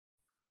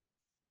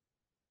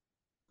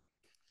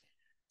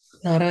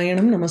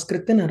नारायणं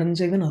नमस्कृत्य नरं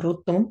चैव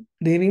नरोत्तमं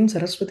देवीं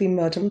सरस्वतीं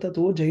वाचं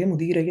ततो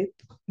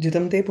जयमुदीरयेत्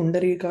जितं ते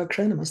पुण्डरीकाक्ष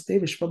नमस्ते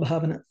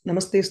विश्वभावन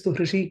नमस्तेऽस्तु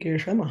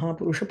हृषीकेश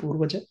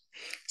महापुरुषपूर्वज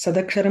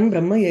सदक्षरं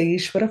ब्रह्म य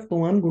ईश्वरः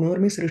पुमान्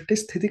गुणोर्मि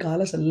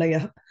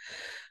सृष्टिस्थितिकालसल्लयः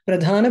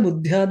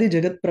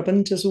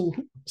प्रधानबुद्ध्यादिजगत्प्रपञ्चसूः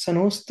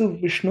सनोऽस्तु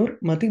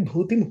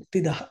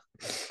विष्णुर्मतिभूतिमुक्तिदः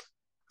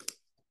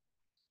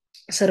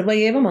सर्व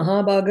एव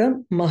महाभाग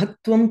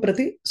महत्त्वं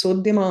प्रति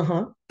सोद्यमाः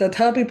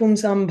तथापि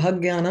पुंसां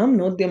भाग्यानां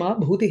नोद्यमा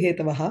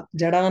भूतिहेतवः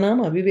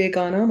जडानाम्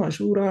अविवेकानाम्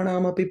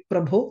अशूराणामपि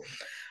प्रभो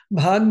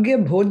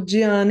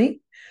भाग्यभोज्यानि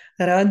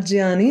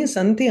राज्यानि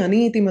सन्ति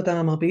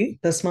अनीतिमतामपि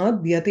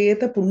तस्माद्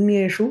यतेत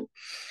पुण्येषु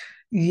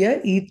य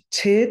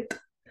इच्छेत्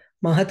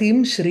महतीं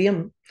श्रियं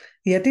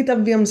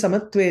यतितव्यं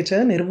समत्वे च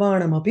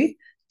निर्वाणमपि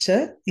च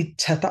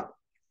इच्छता.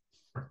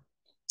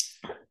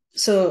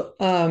 So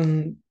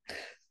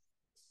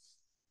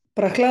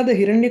प्रह्लाद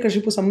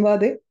हिरण्यकशिपु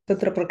संवादे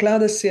तत्र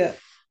प्रह्लादस्य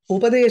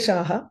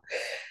उपदेशाः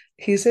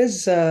he says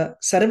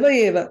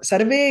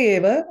सर्वे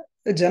एव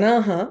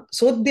जनाः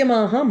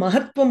सोद्यमाः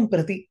महत्त्वं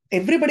प्रति.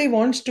 Everybody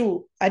wants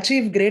to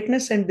achieve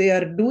greatness and they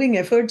are doing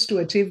efforts to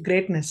achieve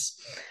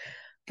greatness,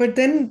 but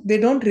then they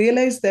don't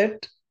realize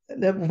that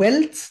the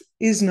wealth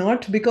is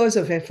not because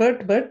of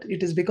effort but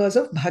it is because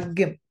of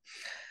bhagyam.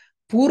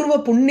 पूर्व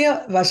पुण्य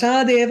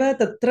वशादेव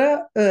तत्र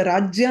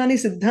राज्यानि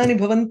सिद्धानि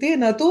भवन्ति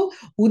न तु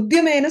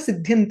उद्यमेन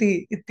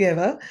सिद्ध्यन्ति इत्येव.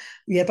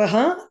 यतः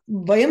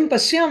वयं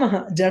पश्यामः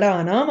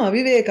जडानाम्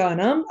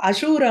अविवेकानाम्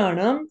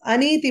अशूराणाम्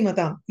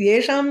अनीतिमतां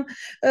येषां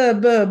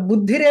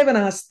बुद्धिरेव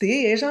नास्ति,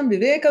 येषां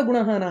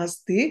विवेकगुणः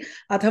नास्ति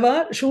अथवा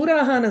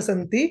शूराः न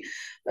सन्ति,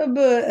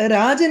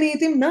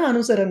 राजनीतिं न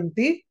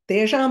अनुसरन्ति,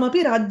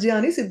 तेषामपि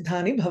राज्यानि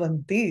सिद्धानि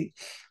भवन्ति.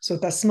 So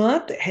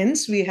tasmat,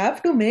 hence we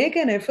have to make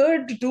an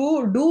effort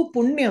to do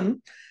punyam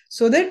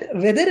so that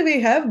whether we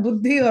have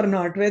buddhi or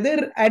not,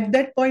 whether at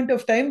that point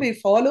of time we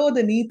follow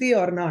the niti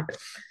or not,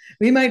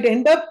 we might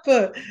end up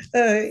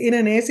in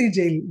an AC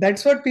jail.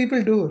 That's what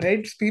people do,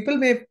 right? People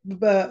may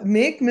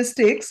make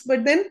mistakes,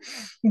 but then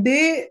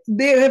they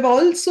have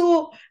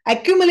also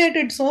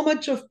accumulated so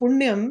much of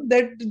punyam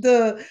that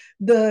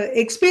the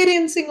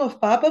experiencing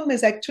of papam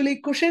is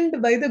actually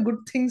cushioned by the good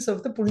things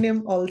of the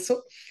punyam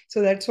also.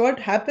 So that's what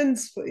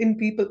happens in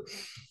people.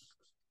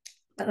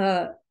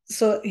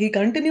 So he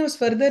continues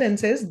further and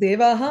says,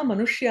 Devaha,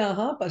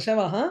 Manushyaha,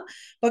 Pashavaha,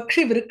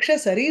 Pakshi Vriksha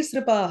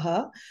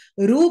Sarisripaha,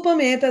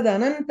 Rupam etad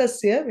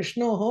anantasya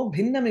Vishnoho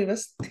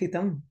Bhinnamiva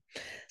Sthitam.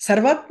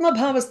 Sarvatma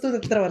bhavastu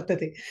tatra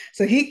vartate.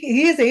 So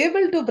he is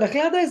able to,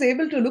 Prahlada is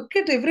able to look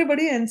at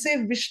everybody and say,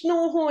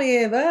 Vishnoho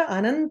eva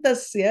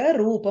anantasya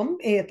rupam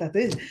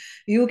etad.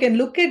 You can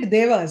look at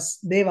Devas,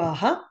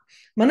 Devaha,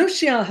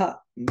 Manushyaha,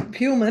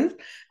 human,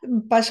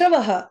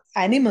 Pashavaha,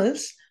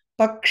 animals,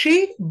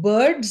 Pakshi,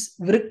 birds,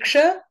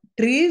 Vriksha,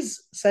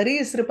 trees,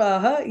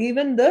 Sarisripaha,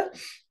 even the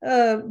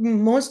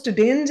most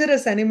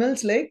dangerous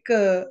animals like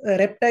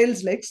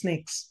reptiles like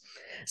snakes.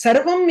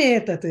 Sarvam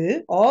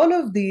etat, all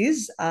of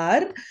these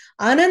are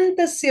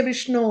Anantasya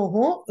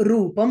Vishnoho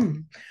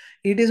Rupam.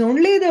 It is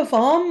only the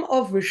form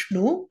of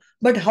Vishnu,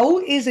 but how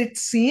is it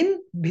seen?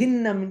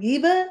 Bhinnam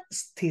eva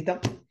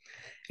sthitam.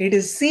 It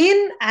is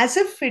seen as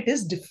if it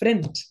is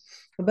different.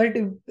 But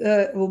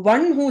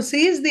one who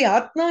sees the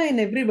Atma in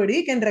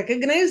everybody can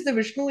recognize the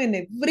Vishnu in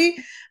every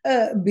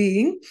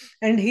being,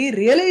 and he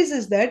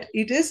realizes that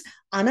it is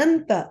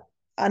Ananta.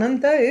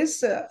 Ananta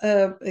is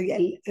other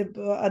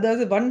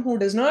one who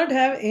does not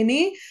have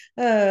any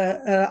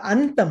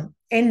antam,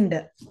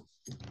 end.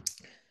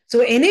 So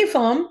any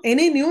form,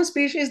 any new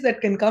species that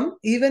can come,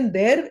 even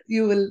there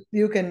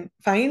you can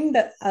find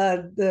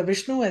the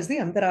Vishnu as the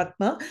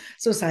Antaratma.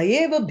 So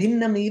Sayeva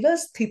Bhinnamiva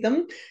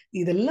Sthitam,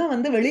 idella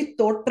vandu veli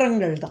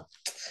thottrangal da.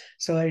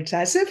 So it's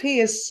as if he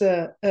is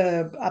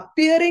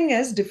appearing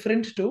as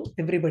different to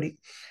everybody.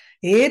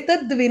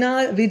 Etad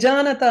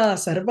vijanata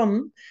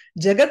sarvam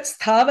jagat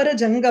sthavara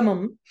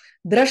jangamam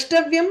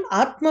drashtavyam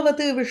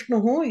atmavati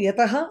vishnuhu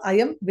yataha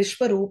ayam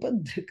vishwarupa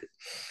dhrik.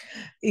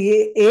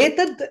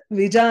 Etad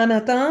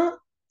vijanata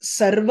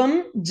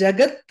sarvam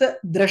jagat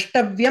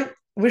drashtavyam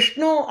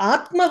Vishnu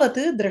atmavat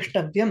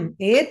drashtavyam.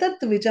 Etat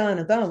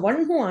vijanata,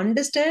 one who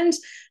understands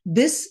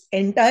this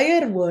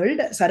entire world,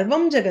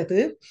 sarvam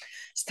jagat,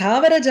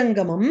 sthavara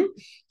jangamam,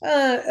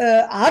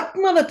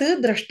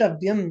 atmavat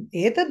drashtavyam.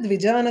 Etat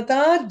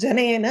vijanata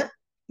janena,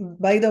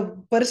 by the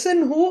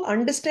person who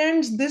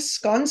understands this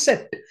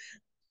concept,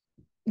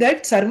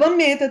 that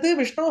sarvam etat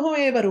vishnoho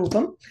eva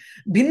rupam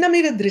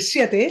bhinnamiva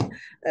drishyate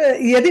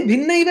yadi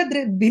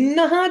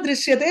bhinnaha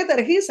drishyate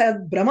tarhi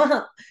sad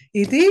brahmaha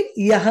iti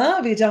yaha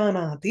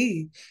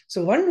vijanati.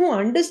 So one who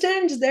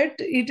understands that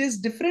it is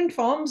different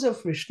forms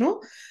of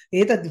Vishnu,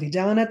 etat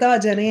vijanata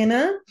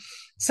janena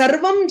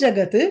sarvam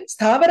jagat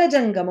sthavara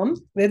jangamam,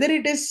 whether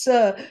it is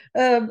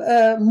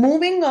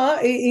moving or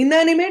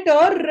inanimate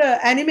or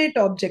animate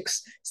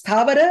objects.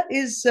 Sthavara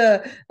is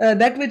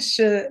that which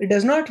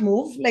does not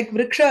move, like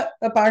vriksha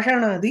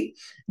pashanadi.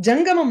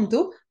 Jangamam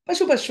tu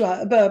pashu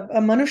pashwa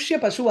manushya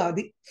pashu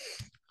adi.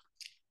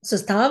 So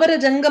Sthavara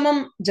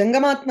Jangamam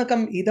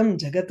Jangamatmakam Idam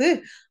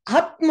Jagat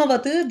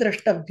Atmavat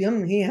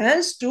Drashtavyam. He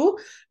has to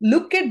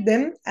look at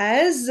them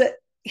as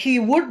he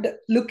would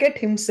look at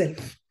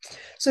himself.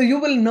 So you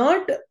will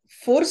not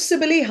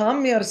forcibly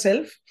harm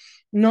yourself,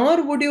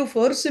 nor would you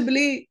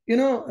forcibly,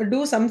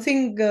 do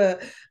something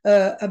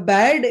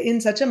bad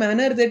in such a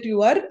manner that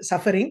you are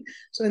suffering.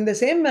 So in the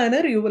same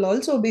manner, you will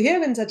also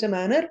behave in such a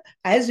manner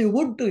as you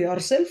would to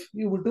yourself.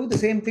 You would do the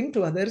same thing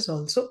to others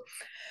also.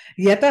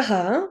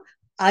 Yataha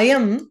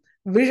ayam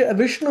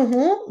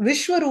Vishnu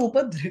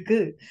Vishwarupa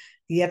Dhrik.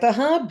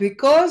 Yataha,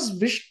 because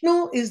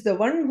Vishnu is the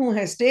one who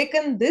has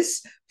taken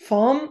this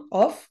form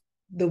of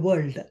the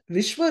world.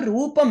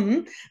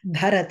 Vishwarupam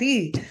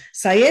dharati.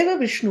 Sayeva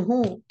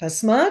Vishnuhu.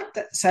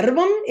 Tasmat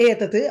sarvam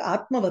etat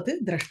atmavat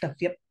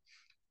drashtavyam.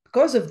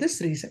 Because of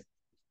this reason.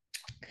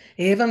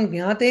 एवं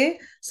ज्ञाते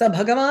स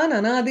भगवान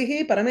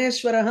अनादिः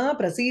परमेश्वरः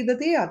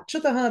प्रसीदति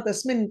अच्युतः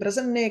तस्मिन्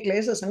प्रसन्ने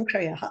क्लेश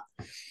संक्षयः.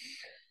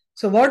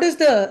 So what is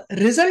the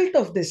result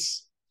of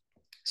this?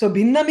 So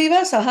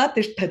भिन्नमिव सः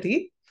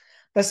तिष्ठति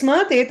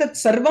तस्मात् एतत्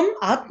सर्वम्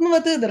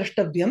आत्मवत्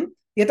द्रष्टव्यम्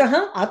यतः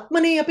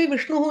आत्मनि अपि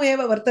विष्णुः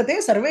एव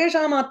वर्तते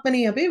सर्वेषाम्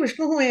आत्मनि अपि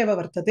विष्णुः एव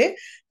वर्तते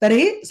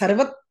तर्हि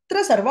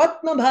सर्वत्र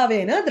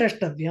सर्वात्मभावेन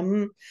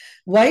द्रष्टव्यम्.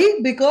 Why?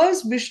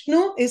 Because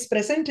Vishnu is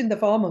present in the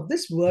form of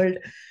this world.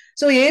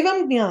 So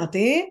evam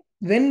jnate,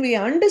 when we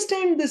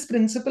understand this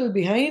principle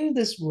behind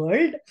this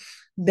world,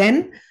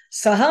 then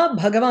saha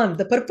Bhagavan,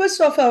 the purpose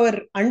of our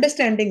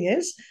understanding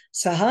is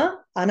saha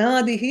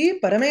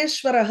anadihi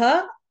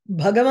parameshwaraha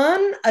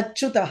Bhagavan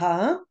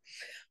achyutaha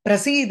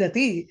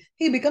prasidati.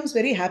 He becomes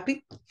very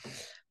happy.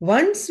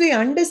 Once we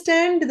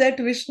understand that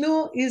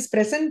Vishnu is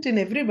present in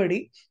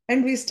everybody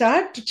and we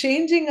start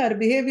changing our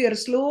behavior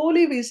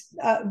slowly,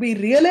 we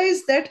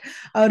realize that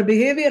our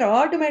behavior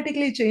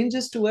automatically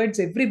changes towards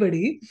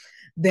everybody.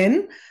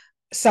 Then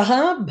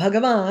Saha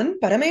Bhagavan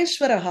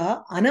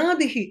Parameshwaraha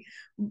Anadihi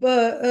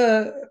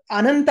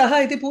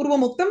Anantaha iti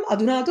purvamuktam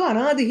adhuna tu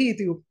Anadihi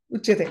iti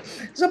uchyate.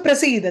 So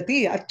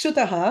prasidati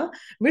achyutaha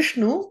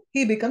Vishnu,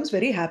 he becomes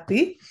very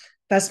happy.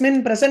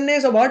 Tasmin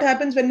prasanne. So what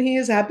happens when he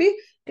is happy?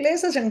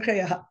 Klesa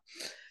Shankshayah.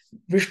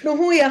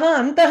 Vishnuhu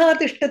yaha antaha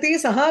tishtati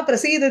saha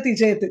prasidati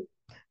chet.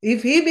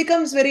 If he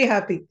becomes very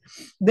happy,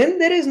 then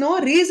there is no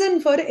reason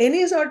for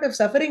any sort of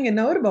suffering in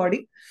our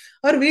body,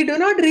 or we do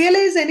not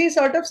realize any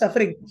sort of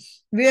suffering.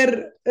 We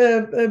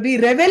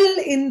revel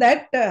in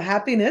that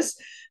happiness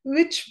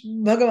which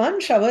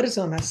Bhagavan showers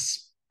on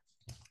us.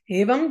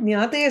 Evam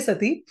jnate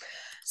sati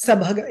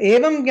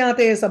एवं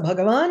ज्ञाते स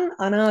भगवान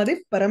अनादि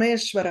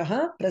परमेश्वरः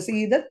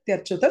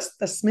प्रसीदत्यच्युतस्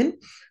तस्मिन्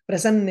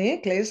प्रसन्ने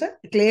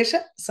क्लेश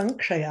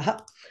संक्षयः.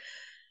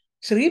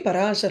 श्री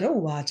पराशर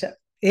उवाच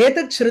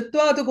एतत्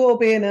श्रुत्वा तु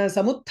कोपेन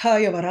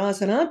समुत्थाय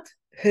वरासनात्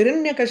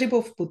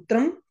हिरण्यकशिपुः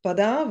पुत्रं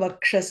पदा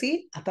वक्षसि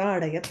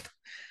अताडयत्.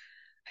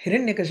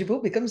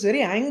 Hiranyakashipu becomes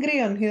very angry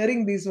on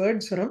hearing these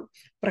words from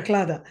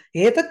Prahlada.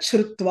 Etat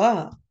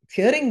shrutva,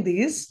 hearing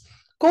these,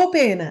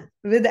 kopena,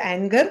 with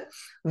anger,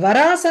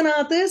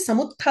 varasanat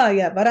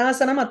samuthaya,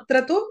 varasanam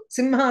atratu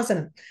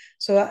simhasanam.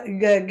 So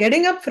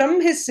getting up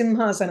from his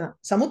simhasana,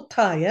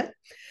 samuthaya,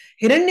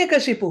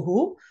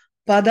 Hiranyakashipuhu,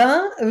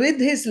 pada, with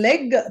his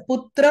leg,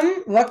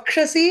 putram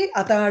vakshasi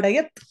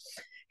atadayat.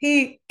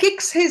 He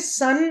kicks his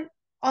son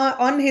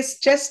on his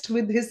chest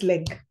with his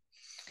leg.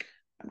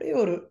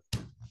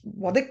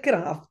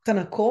 வதக்கிறான்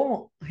அத்தனை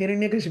கோபம்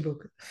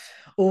ஹிரண்யகசிபுக்கு.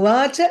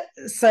 உவாச்ச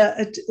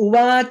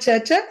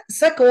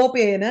ச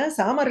கோபேன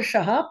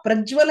சாமர்ஷः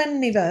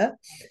பிரஜ்வலன்னிவ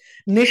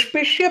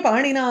நிஷ்பிஷ்ய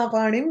பாணினா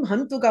பாணிம்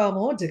ஹந்து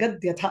காமோ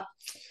ஜெகத்யதா.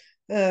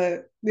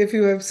 If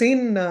you have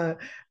seen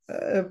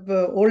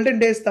olden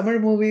days Tamil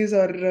movies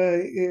or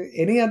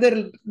any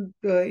other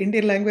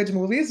Indian language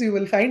movies, you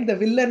will find the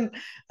villain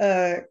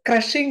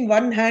crushing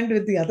one hand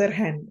with the other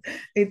hand.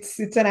 It's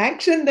an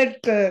action that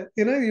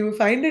you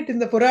find it in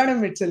the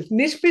Puranam itself.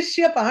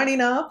 Nishpishya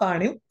panina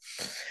panim,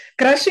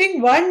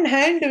 crushing one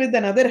hand with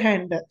another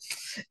hand.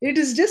 It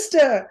is just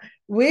a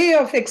way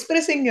of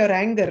expressing your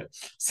anger.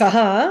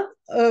 Saha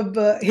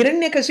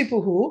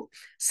Hiranyakashipuhu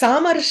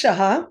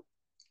samarshaha,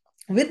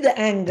 with the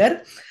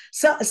anger.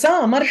 Sa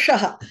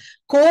amarshaha.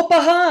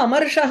 Kopaha,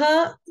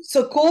 amarshaha.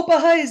 So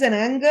kopaha is an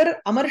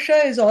anger.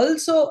 Amarsha is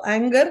also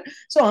anger.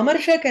 So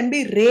amarsha can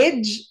be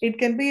rage. It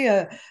can be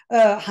a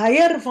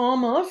higher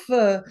form of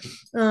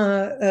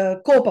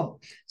kopam.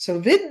 So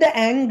with the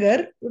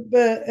anger,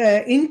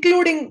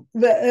 including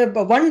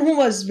one who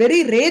was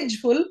very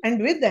rageful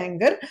and with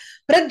anger,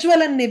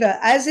 prajwalanniva,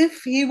 as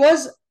if he was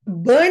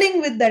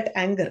burning with that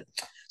anger.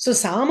 So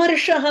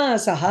Samarshaha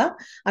Saha,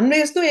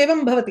 Anvayastu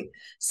Evam Bhavati.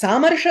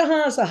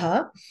 Samarshaha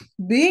Saha,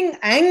 being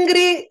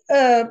angry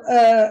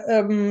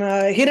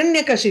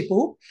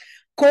Hiranyakashipu,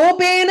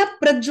 Kopena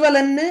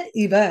Prajwalan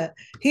Iva.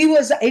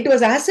 It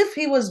was as if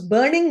he was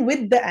burning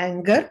with the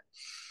anger.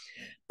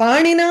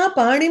 Panina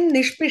Panim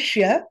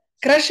Nishpishya,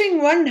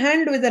 crushing one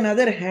hand with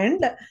another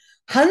hand.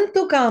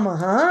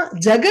 Hantukamaha,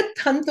 Jagat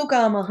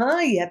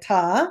Hantukamaha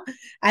Yatha,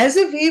 as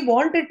if he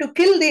wanted to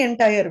kill the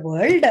entire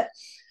world.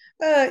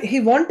 he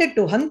wanted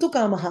to hantu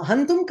kamaha,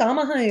 hantum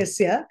kamaha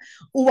yasya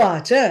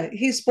uvacha,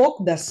 he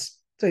spoke thus.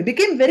 So he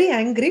became very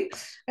angry,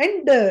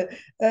 and the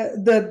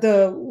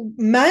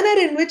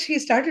manner in which he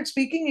started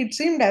speaking, it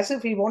seemed as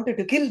if he wanted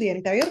to kill the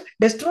entire,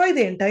 destroy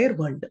the entire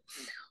world.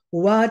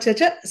 उवाच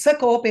च स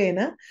Koppen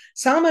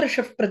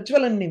सामर्षः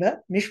प्रज्वलन्निव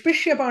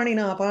निष्पिष्य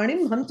पाणिना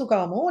पाणिं हन्तु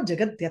कामो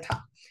जगद्यथा.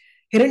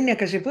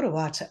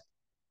 हिरण्यकशिपुरुवाच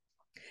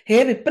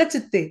हे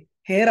विप्रचित्ते,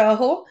 हे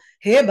राहो,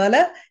 हे बल,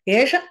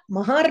 एष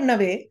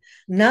महार्णवे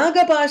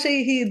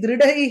नागपाशैः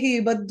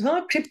दृढैः बद्ध्वा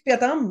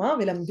क्षिप्यतां मा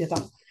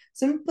विलम्ब्यताम्.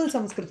 Simple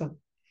Sanskritam.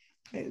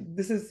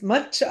 This is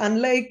much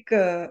unlike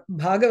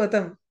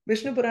Bhagavatam.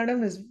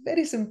 Višnupuranam is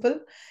very simple,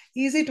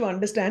 easy to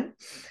understand.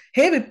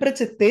 He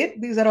Viprachitte,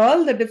 these are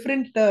all the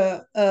different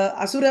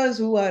asuras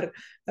who are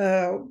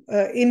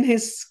in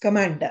his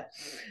command.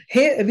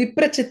 He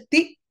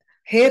Viprachitti,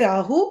 He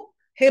Rahu,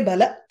 He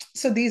Bala.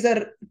 So these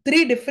are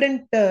three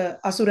different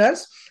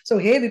asuras. So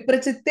He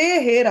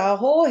Viprachitte, He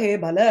Raho, He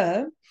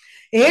Bala.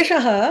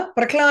 Eshaha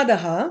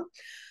Prahladaha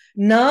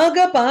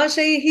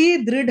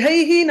Nagapashaihi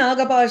Dridhaihi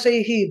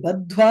Nagapashaihi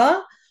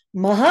Badhva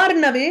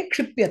Maharnave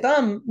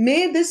Kshipyatam.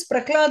 May this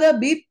Prahlada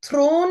be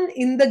thrown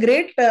in the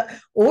great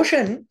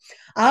ocean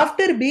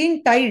after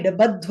being tied,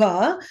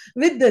 Badhva,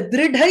 with the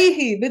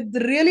Dridhaihi, with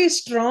really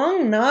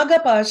strong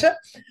Nagapasha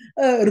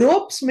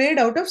ropes made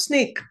out of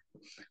snake.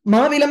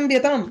 Ma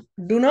Vilambyatam.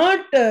 Do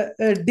not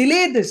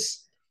delay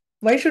this.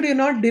 Why should you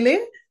not delay?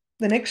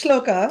 The next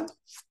sloka,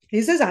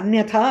 he says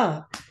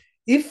Anyatha.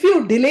 If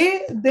you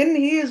delay, then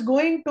he is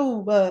going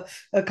to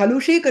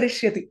kalushi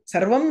karishyati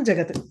sarvam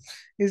jagat.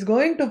 He is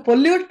going to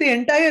pollute the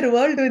entire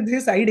world with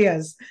his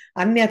ideas.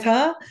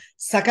 Anyatha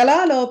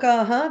sakala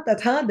lokaha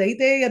tatha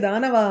daiteya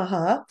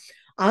danavaha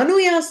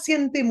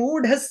anuyasyanti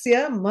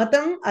moodhasya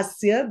matam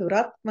asya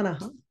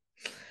duratmanaha.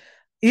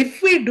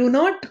 If we do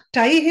not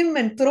tie him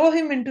and throw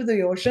him into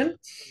the ocean,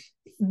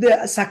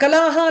 the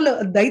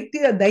sakalaha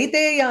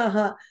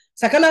daiteyaha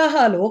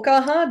sakalaha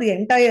lokaha, the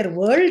entire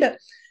world,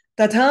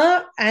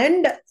 Tatha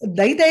and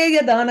Daiteya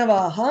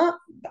Danavaha,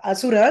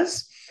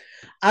 Asuras,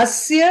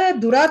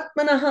 Asya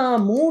Duratmanaha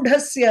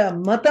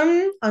Moodhasya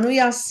Matam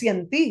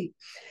Anuyasyanti.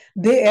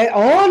 They,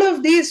 all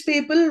of these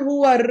people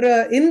who are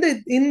in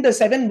the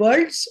 7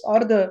 worlds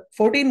or the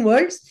 14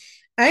 worlds,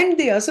 and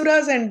the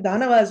Asuras and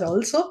Danavas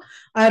also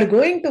are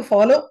going to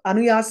follow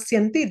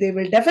Anuyasyanti. They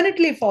will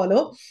definitely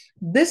follow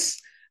this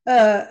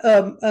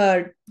Moodhaha,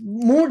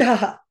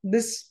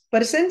 this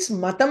person's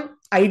Matam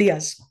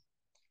ideas.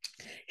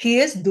 He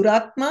is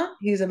Duratma,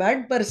 he is a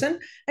bad person,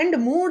 and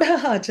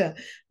Moodhahacha.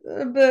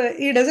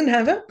 He doesn't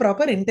have a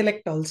proper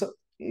intellect also.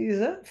 He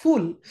is a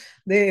fool.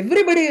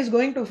 Everybody is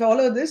going to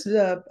follow this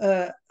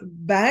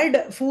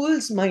bad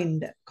fool's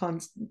mind.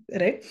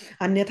 Right?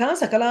 Anyatha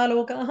sakala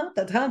lokaha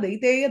tatha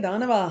daiteya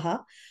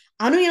danavaha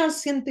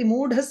anuyasyanti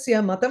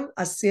moodhasya matam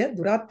asya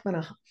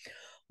duratmanaha.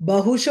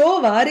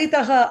 Bahusho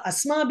varitaha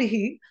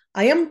asmabihi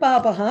ayam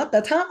papaha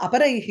tatha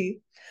aparaihi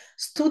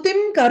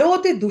stutim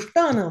karoti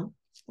dushtanam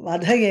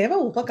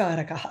vadhayeva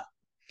upakarakaha.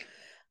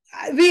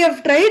 We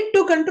have tried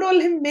to control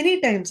him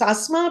many times.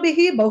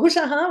 Asmabihi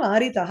bahushaha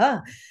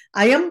varitaha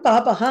ayam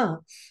papaha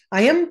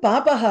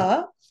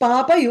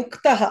papa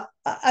yuktaha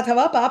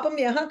athava papam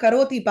yaha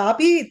karoti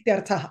papi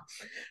ityarthaha.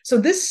 So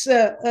this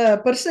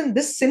person,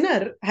 this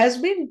sinner has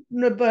been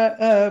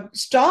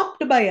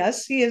stopped by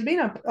us. He has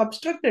been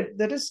obstructed.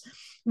 That is,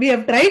 we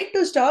have tried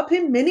to stop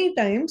him many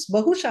times.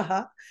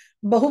 Bahushaha,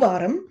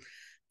 bahuvaram.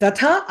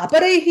 Tatha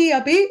aparaihi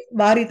api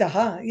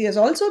varitaha. He has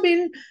also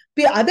been,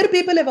 other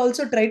people have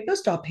also tried to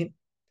stop him.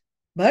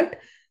 But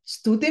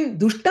stutim,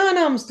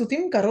 dushtanam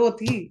stutim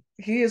karoti.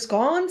 He is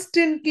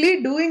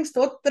constantly doing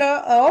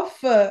stotra of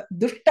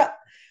dushta,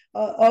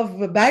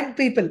 of bad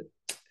people.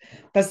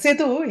 Tasya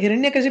tu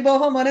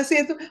hiranyakashipoho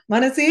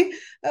manasi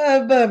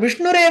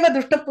Vishnureva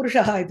dushta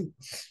purushaha iti.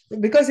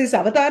 Because his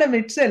avataram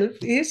itself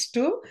is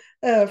to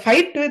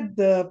fight with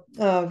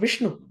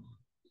Vishnu.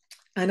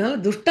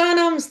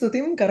 Dushtanam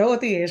stutim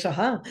karoti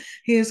eshaha.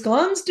 He is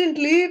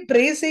constantly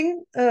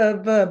praising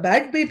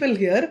bad people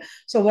here.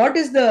 So what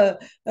is the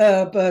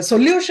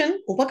solution?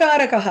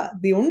 Upakarakaha.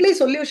 The only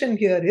solution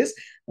here is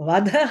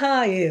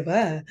vadhaha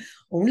eva.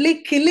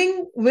 Only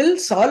killing will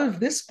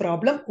solve this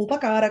problem.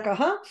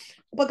 Upakarakaha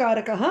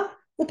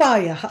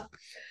upayaha.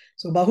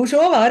 So bahusho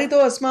varito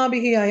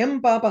asmabihi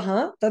ayam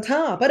papaha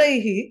tatha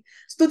aparaihi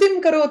stutim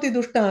karoti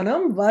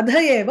dushtanam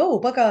vadhayeva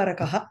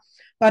upakarakaha.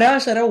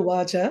 Parāśara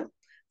uvacha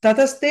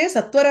Tataste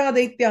satvara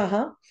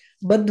daityaha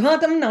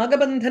badhvatam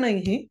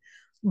nagabandhanaihi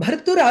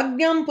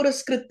bharturāgyam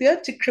puraskritya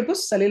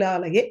chikshipus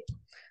salilalaye.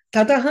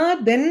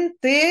 Tataha then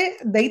te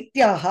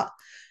daityaha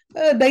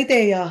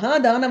daiteyaha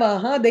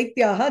danavaha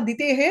daityaha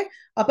ditehe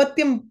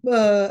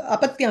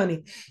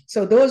apatyani.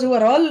 So those who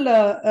are all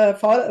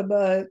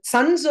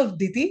sons of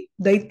Diti,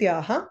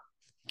 daityaha,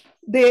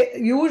 they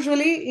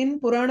usually in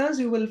Puranas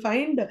you will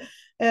find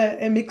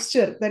a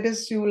mixture. That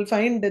is, you will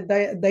find the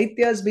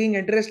Daityas being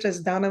addressed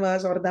as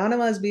Danavas or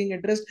Danavas being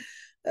addressed.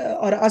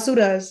 or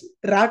asuras,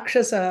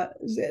 rakshasa.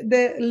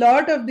 A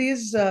lot of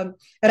these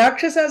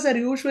rakshasas are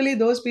usually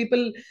those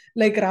people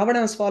like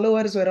Ravana's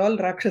followers were all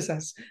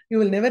rakshasas. You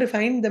will never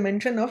find the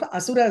mention of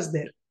asuras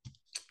there.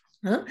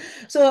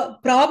 So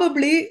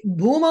probably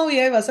bhumau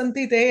ye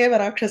vasanti te eva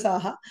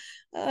rakshasaha.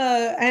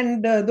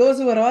 And those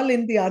who are all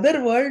in the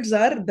other worlds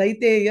are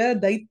daiteya,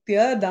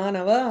 daitya,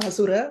 danava,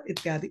 asura,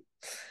 ityadi.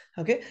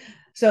 Okay.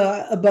 So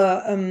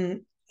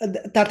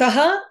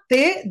tataha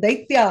te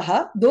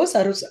daityaha, those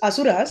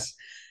asuras,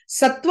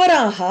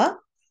 satvaraha,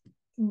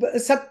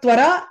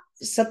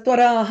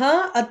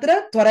 satvaraha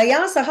atra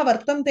tvaraya saha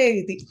vartante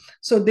iti.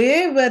 So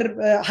they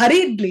were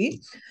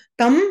hurriedly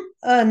tam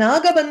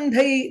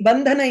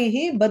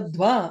nagabandhanaihi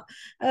badhva.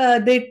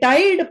 They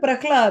tied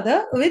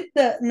Prahlada with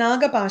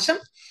nagapasham,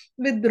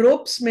 with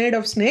ropes made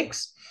of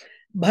snakes.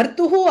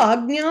 Bhartuhu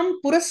agnyam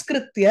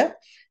puraskritya,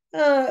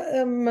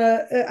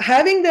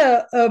 having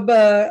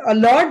the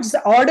Lord's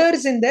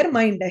orders in their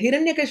mind.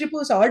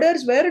 Hiranyakashipu's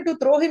orders were to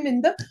throw him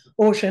in the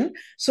ocean.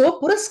 So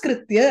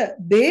puraskritya,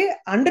 they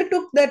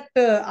undertook that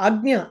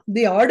agnya,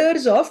 the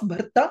orders of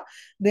Bharta,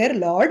 their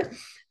Lord,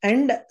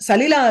 and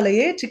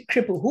salilalaye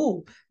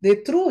chikshipuhu, they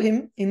threw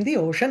him in the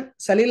ocean.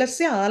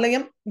 Salilasya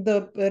alayam,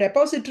 the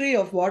repository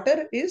of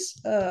water is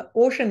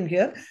ocean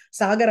here.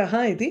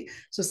 Sagaraha iti.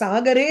 So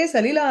sagare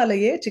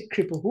salilalaye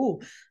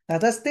chikshipuhu.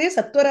 Tataste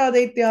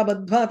satvaradeitya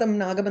badhvatam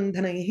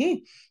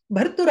nagabandhanaihi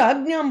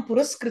bharturagnyam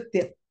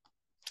puraskritya.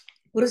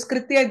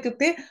 Puraskritya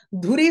ityukte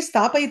dhuri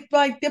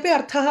stapayitva ityapi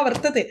arthaha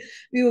vartate.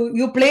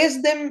 You place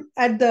them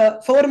at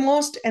the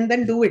foremost and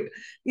then do it.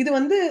 இது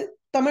வந்து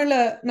தமிழ்ல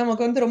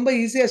நமக்கு வந்து ரொம்ப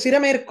ஈஸியா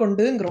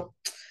சிரமேற்கொண்டுங்கிறோம்.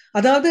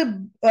 அதாவது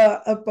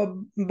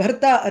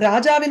பர்த்தா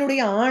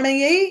ராஜாவினுடைய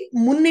ஆணையை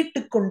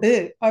முன்னிட்டு கொண்டு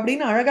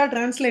அப்படின்னு அழகா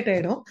டிரான்ஸ்லேட்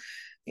ஆயிடும்.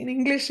 In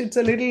English it's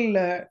a little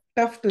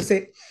tough to say.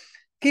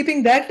 Keeping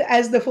that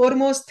as the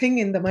foremost thing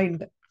in the mind.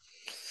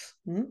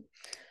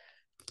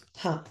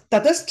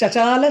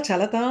 ततश्चचाल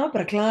चलता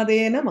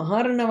प्रह्लादेन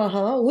महार्णवः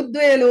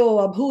उद्वेलो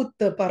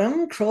अभूत् परं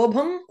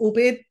क्षोभम्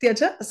उपेत्य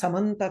च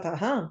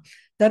समन्ततः.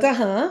 ततः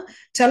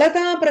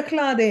चलता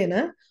प्रह्लादेन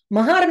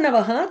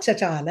Maharnavaha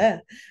chachala.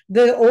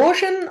 The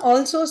ocean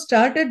also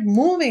started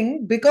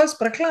moving because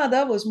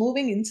Prahlada was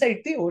moving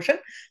inside the ocean.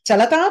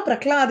 Chalata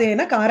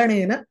Prahladena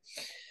karanena.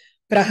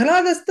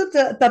 Prahladastu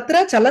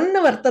tatra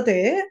chalanna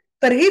vartate.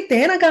 Tarhi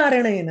tena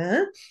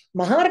karanena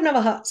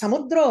Maharnavaha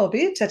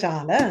samudropi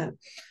chachala.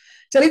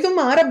 Chalitum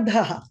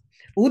arabdhaha.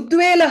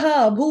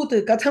 Udvelaha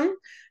abhut katham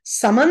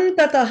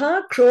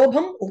samantataha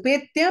kshobham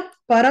upetya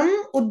param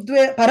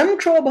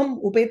kshobham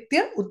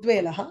upetya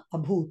udvelaha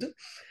abhut.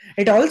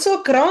 It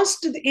also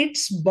crossed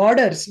its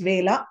borders,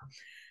 Vela.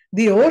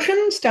 The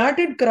ocean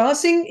started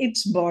crossing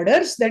its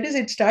borders, that is,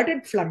 it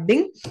started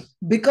flooding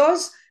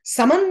because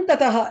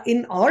samantataha,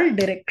 in all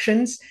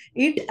directions,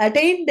 it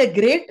attained a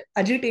great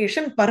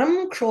agitation,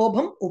 param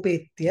kshobham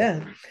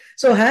upetya.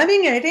 So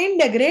having attained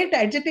a great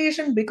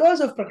agitation because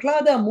of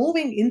Prahlada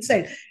moving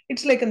inside,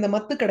 it's like in the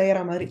mattu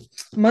kadayara mari.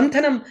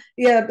 Manthanam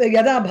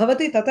yada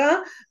bhavati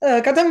tata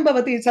katham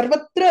bhavati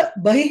sarvatra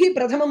bahihi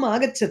prathamam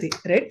agacchati,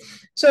 right?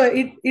 So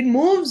it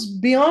moves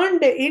beyond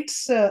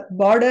its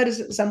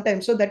borders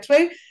sometimes. So that's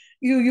why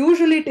you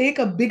usually take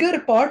a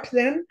bigger pot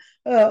than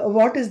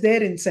what is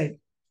there inside.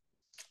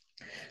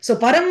 So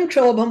param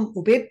kshobham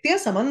upetya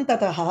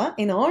samantataha,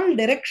 in all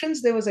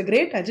directions there was a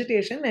great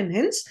agitation, and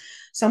hence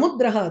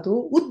samudraha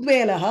tu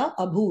udvelaha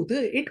abhut,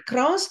 it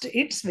crossed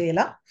its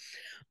vela.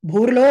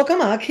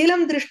 Bhurlokam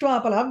akhilam drishtva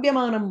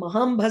palavyamanam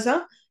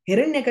mahambhasa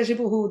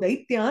hiranyakashipuhu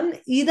daityan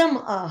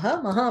idam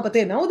aha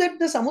mahapate. Now that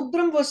the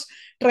samudram was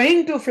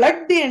trying to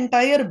flood the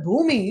entire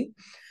bhumi,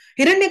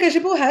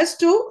 Hiranyakashipu has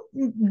to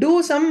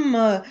do some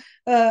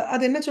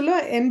அது என்ன சொல்ல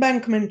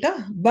embankment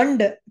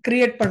bund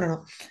create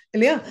பண்ணணும்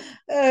இல்லையா?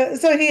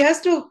 So he has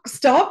to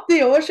stop the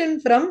ocean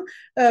from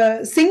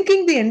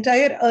sinking the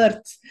entire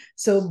earth.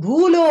 So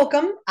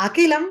bhulokam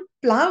akilam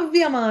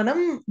plavyamanam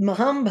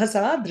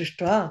mahambhasa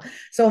drishtva.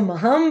 So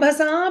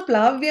mahambhasa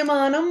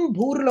plavyamanam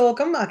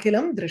bhurlokam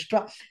akilam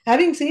drishtva.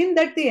 Having seen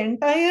that the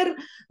entire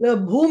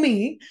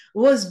bhumi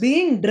was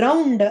being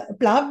drowned,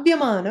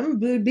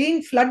 plavyamanam,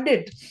 being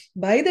flooded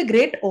by the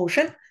great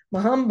ocean,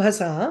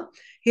 mahambhasa,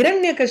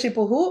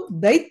 Hiranyakashipuhu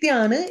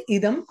daityana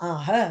idam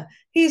aha.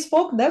 He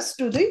spoke thus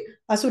to the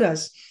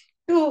asuras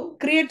to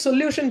create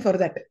solution for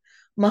that.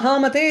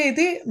 Mahamate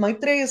iti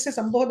Maitreyasya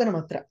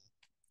sambodhanamatra.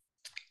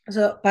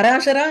 So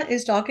Parāśara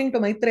is talking to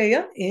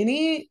Maitreya.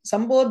 Any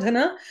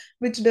sambodhana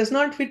which does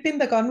not fit in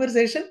the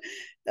conversation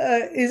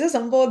is a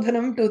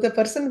sambodhanam to the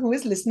person who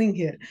is listening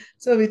here.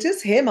 So which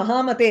is He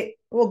Mahamate,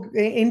 oh,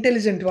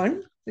 intelligent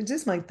one, which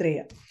is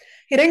Maitreya.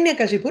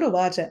 Hiranyakashipu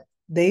uvacha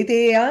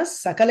daiteya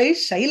sakalai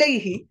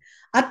shailaihi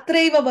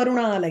atraiva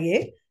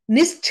varunalaye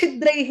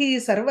nischhidraihi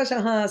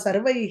sarvashaha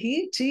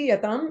sarvaihi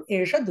chiyatam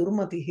esha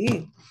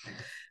durmatihi.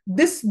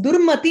 This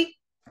durmati,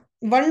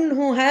 one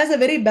who has a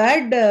very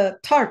bad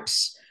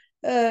thoughts,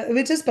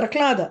 which is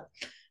Prahlada,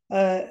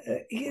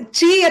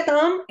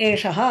 chiyatam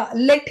eshaha,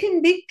 let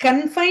him be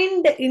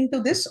confined into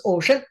this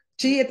ocean.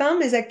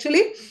 Chiyatam is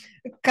actually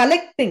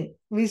collecting.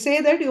 We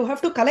say that you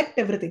have to collect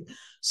everything.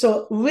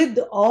 So with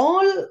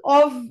all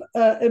of,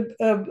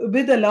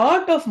 with a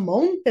lot of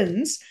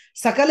mountains,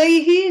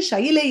 sakalaihi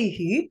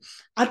shailaihi,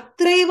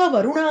 atraiva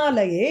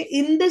varunalaye,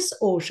 in this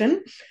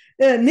ocean,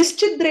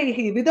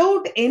 nischidreihi,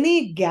 without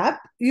any gap,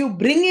 you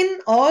bring in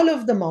all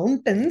of the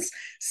mountains,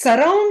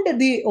 surround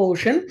the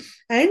ocean,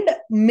 and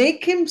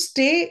make him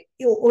stay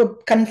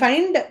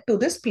confined to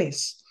this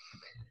place.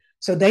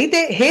 So,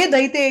 daite, he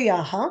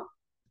daiteyaha,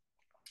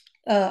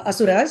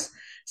 asuras,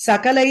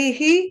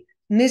 sakalaihi,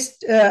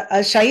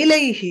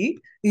 shailaihi,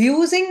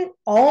 using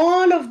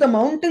all of the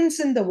mountains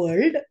in the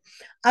world,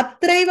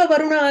 atraiva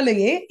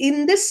varunalaye,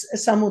 in this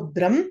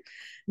samudram,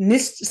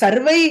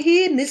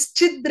 sarvaihi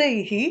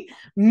nischidreihi,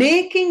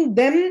 making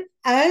them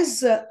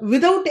as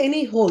without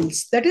any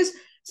holes. That is,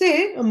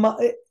 say,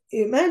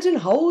 imagine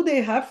how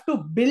they have to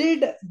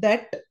build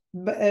that.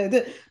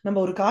 நம்ம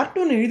ஒரு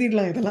cartoon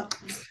எழுதிடலாம், இதெல்லாம்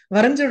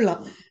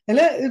வரைஞ்சிடலாம்.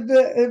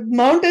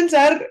 Mountains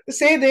are,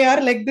 say they are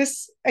like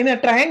this in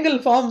a triangle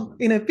form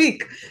in a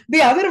peak.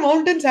 The other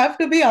mountains have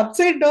to be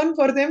upside down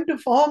for them to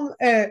form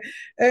a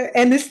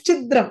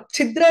nischidram.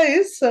 Chidra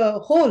is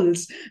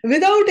holes.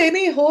 Without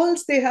any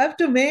holes, they have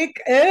to make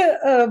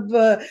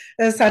a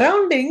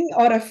surrounding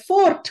or a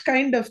fort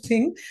kind of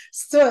thing,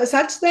 so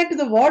such that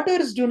the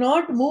waters do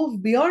not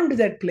move beyond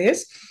that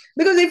place.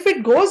 Because if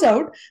it goes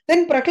out,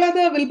 then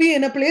Prahlada will be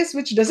in a place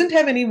which doesn't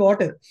have any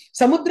water.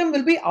 Samudram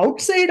will be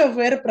outside of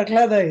where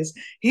Prahlada is.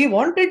 He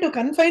wanted to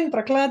confine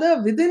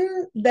Prahlada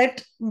within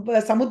that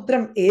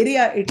Samudram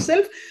area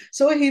itself.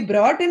 So he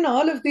brought in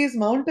all of these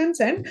mountains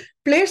and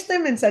placed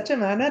them in such a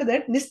manner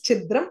that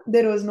Nischidram,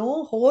 there was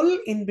no hole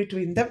in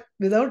between them,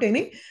 without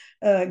any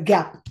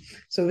gap.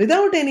 So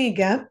without any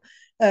gap,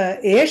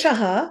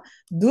 Eshaha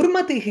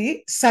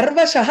Durmatihi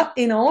Sarvashaha,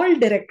 in all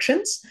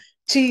directions,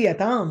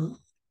 Chiyatam,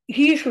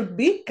 he should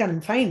be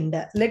confined.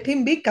 Let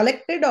him be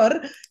collected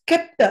or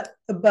kept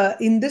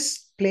in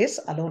this place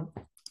alone.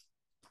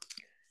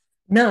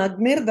 Na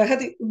Agnir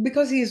Dahati,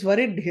 because he is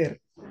worried here.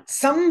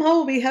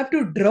 Somehow we have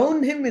to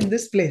drown him in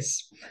this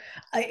place.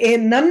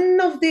 None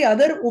of the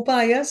other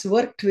upayas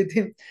worked with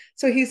him.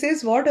 So he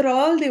says, what are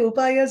all the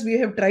upayas we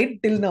have tried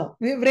till now?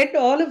 We have read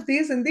all of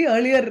these in the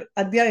earlier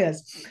adhyayas.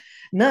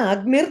 Na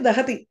Agnir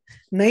Dahati.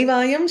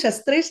 Naivayam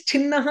shastresh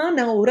chinnaha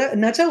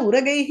na cha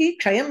uragaihi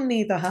kshayam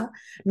nitaha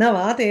na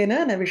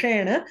vatena na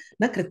vishayana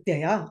na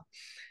krityaya.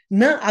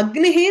 Na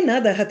agnihi na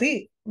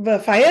dahati.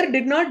 Fire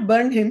did not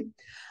burn him.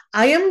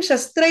 Ayam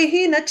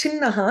shastraihi na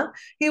chinnaha.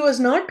 He was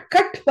not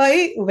cut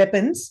by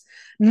weapons.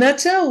 Na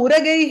cha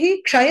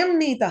uragaihi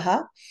kshayam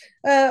nitaha.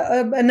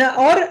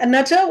 Or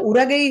na cha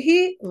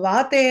uragaihi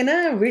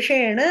vatena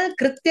vishayana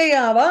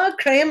krityaya va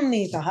kshayam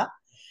nitaha.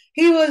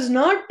 He was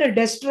not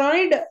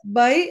destroyed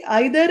by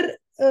either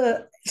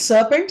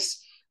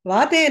serpents,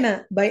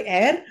 vatena by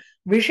air,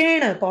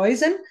 vishena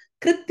poison,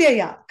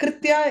 krityaya.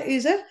 Kritya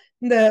is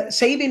the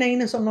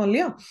Shaivinaina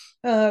Sonolya.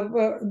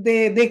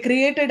 They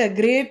created a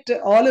great,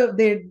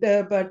 they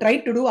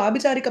tried to do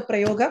Abhicharika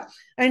Prayoga,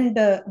 and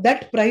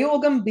that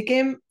Prayogam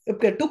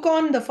took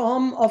on the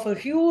form of a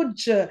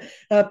huge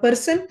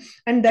person,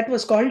 and that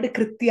was called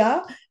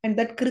Kritya, and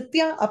that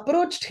Kritya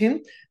approached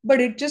him,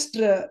 but it just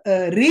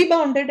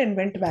rebounded and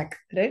went back,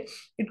 right?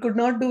 It could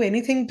not do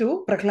anything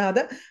to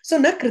Prahlada. So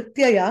na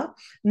Krityaya,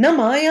 na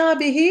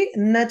Mayabihi,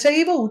 na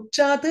chaiva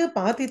uchchat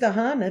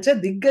patitaha, na cha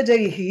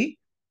diggajaihi,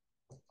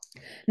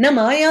 na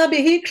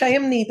Mayabihi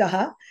kshayam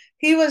nitaha.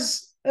 He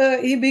was,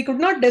 we could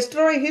not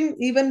destroy him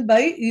even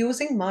by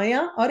using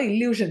Maya or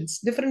illusions,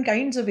 different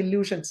kinds of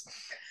illusions.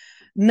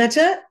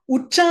 Nacha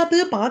uchchat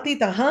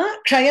patitaha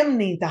kshayam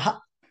nitaha.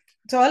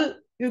 So all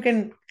you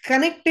can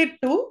connect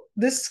it to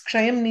this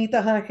kshayam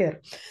nitaha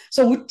here.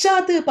 So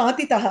uchchat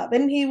patitaha,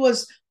 when he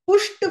was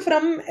pushed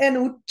from an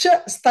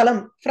ucha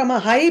stalam, from a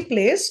high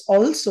place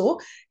also,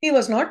 he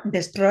was not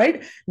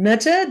destroyed.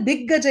 Nacha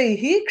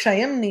diggajaihi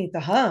kshayam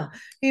nitaha.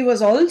 He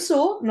was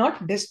also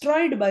not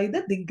destroyed by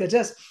the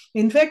diggajas.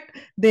 In fact,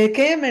 they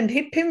came and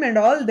hit him, and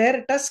all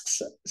their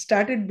tusks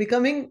started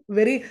becoming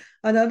very,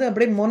 it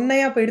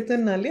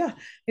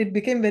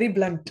became very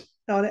blunt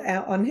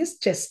on his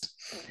chest.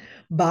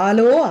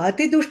 Balo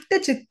atidushta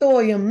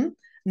chittoyam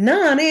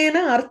na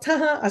anena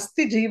arthaha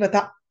asti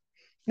jivata.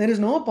 There is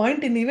no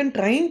point in even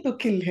trying to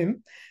kill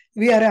him.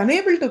 We are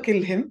unable to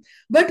kill him,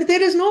 but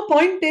there is no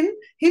point in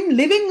him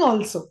living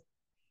also.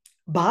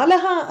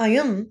 Balaha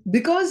ayam,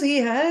 because he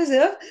has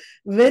a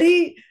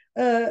very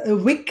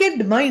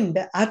wicked mind.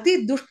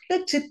 Ati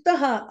dushta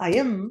chittaha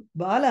ayam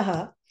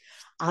balaha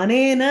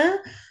anena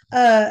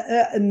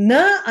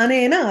na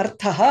anena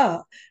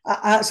arthaha.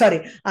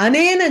 Sorry,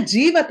 anena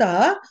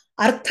jivata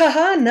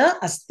arthaha na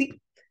asti.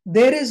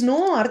 There is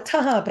no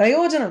arthaha,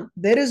 prayojanam.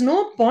 There is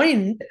no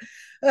point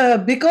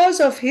because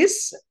of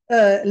his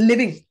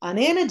living.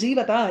 Anena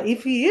jivata,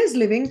 if he is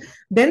living,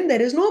 then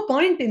there is no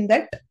point in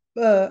that,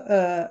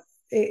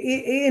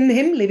 in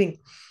him living.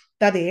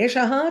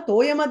 Tadeshaha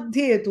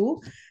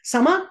toyamadhyetu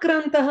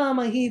samakrantaha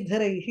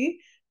mahidharaihi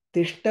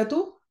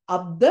tishtatu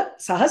abda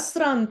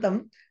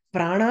sahasrantam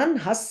pranan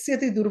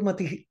hasyati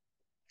durmatihi.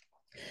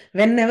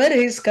 Whenever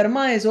his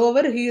karma is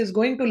over, he is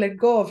going to let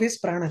go of his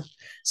prana.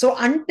 So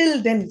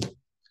until then,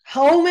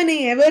 how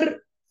many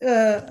ever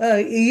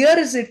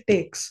years it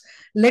takes,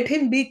 let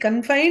him be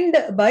confined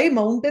by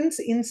mountains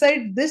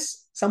inside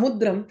this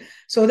samudram,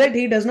 so that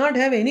he does not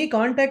have any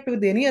contact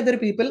with any other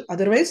people.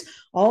 Otherwise,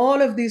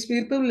 all of these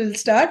people will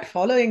start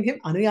following him.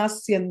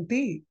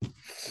 Anuyasyanti.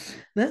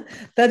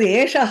 Tad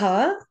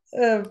eshaha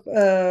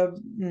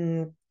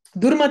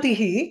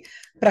durmatihi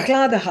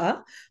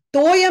prahladaha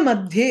toya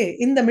madhye,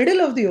 in the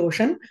middle of the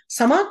ocean,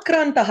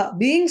 samakrantaha,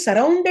 being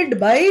surrounded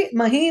by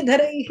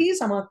mahidharaihi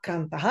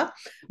samakrantaha,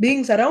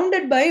 being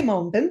surrounded by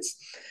mountains,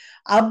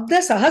 abda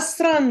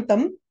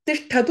sahasrantam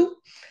tishtatu,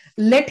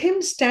 let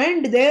him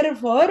stand there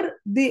for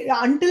the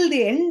until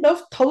the end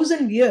of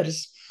 1,000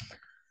 years.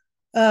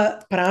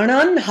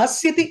 Pranan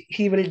hasyati,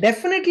 he will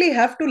definitely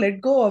have to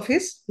let go of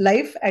his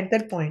life at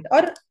that point.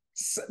 Or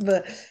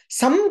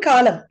some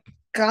kalam,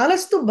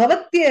 kalastu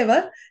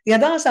bhavatyeva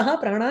yada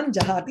saha pranan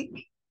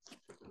jahati.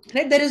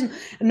 Right? There is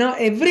no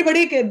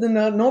everybody,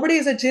 nobody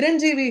is a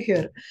chiranjeevi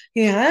here.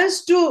 He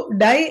has to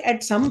die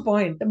at some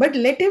point, but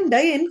let him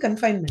die in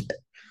confinement.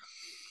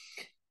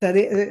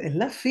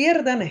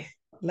 Fear dane.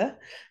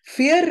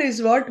 Fear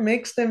is what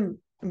makes them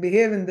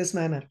behave in this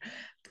manner.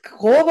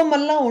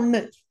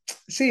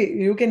 See,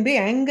 you can be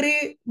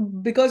angry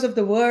because of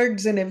the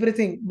words and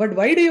everything, but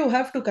why do you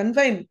have to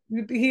confine?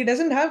 He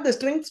doesn't have the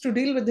strength to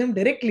deal with him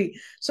directly.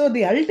 So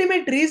the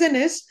ultimate reason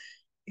is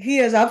he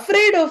is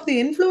afraid of the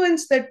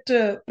influence that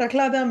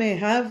Prahlada may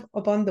have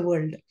upon the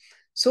world.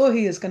 So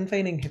he is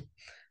confining him.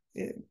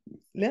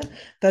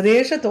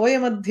 Tadesha toya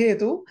madhye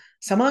tu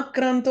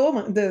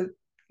samakranto,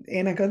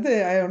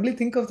 I only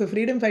think of the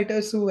freedom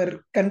fighters who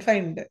were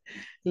confined.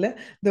 The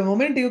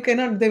moment you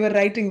cannot, they were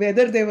writing,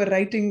 whether they were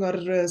writing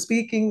or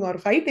speaking or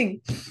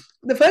fighting,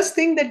 the first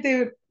thing that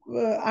they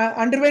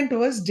underwent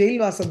was jail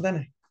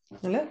vasadana.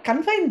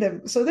 Confine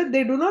them so that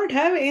they do not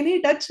have any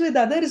touch with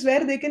others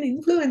where they can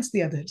influence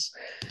the others.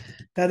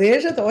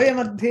 Tadesha toya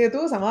madhye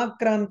tu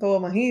samakranto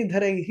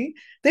mahidharaihi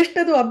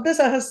tishtatu abda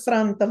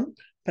sahasrantam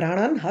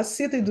pranan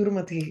hasyati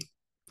durmati.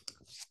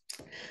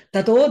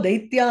 Tato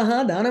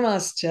daityaha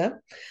danavascha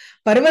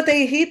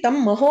parvataihi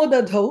tam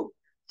mahodadhau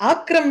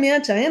akramya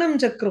chayanam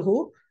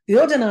chakruhu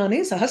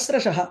yojanani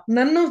sahasrashaha.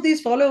 None of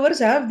these followers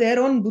have their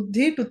own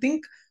buddhi to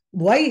think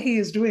why he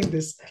is doing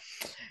this.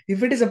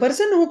 If it is a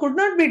person who could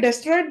not be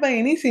destroyed by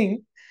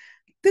anything,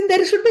 then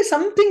there should be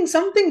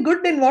something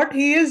good in what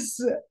he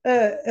is,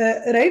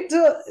 right?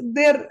 So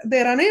they're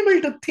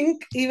unable to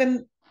think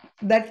even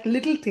that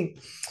little thing.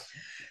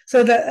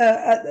 So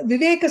the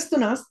vivekastu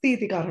nasti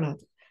iti karanat.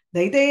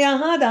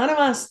 Daityaha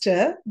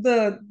danavascha,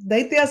 the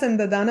Daityas and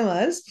the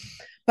Danavas,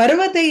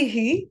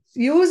 Parvataihi,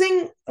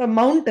 using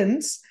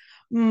mountains,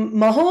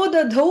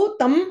 Mahodadhau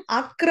tam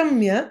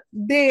akramya,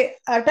 they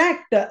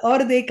attacked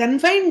or they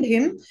confined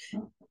him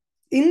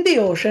in the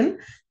ocean.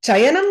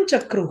 Chayanam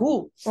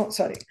chakruhu,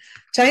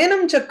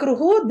 Chayanam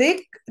chakruhu,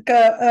 they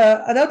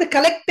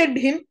collected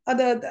him,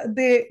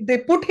 they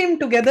put him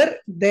together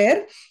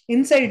there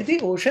inside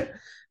the ocean.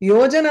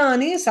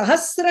 Yojanani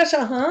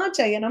sahasrashaha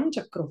chayanam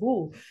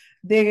chakruhu.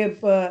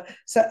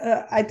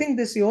 I think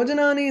this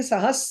yojanani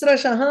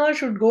sahasrashaha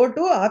should go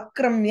to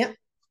akramya.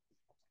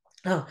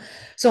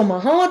 So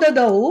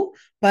Mahadadau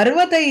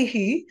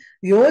Parvataihi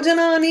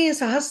Yojanani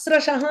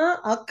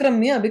Sahasrashaha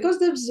Akramya, because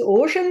this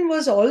ocean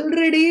was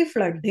already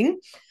flooding,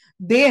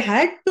 they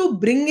had to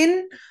bring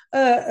in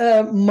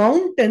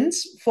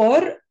mountains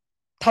for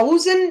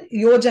 1,000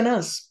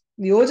 yojanas.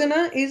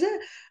 Yojana is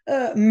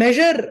a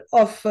measure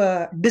of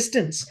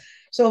distance.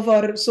 So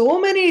for so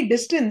many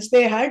distance,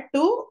 they had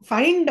to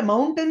find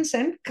mountains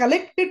and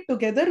collect it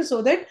together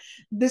so that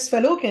this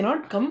fellow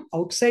cannot come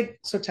outside.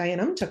 So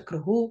Chayanam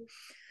Chakruhu.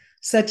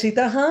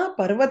 Sachitaha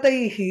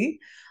parvataihi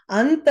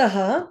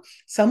antaha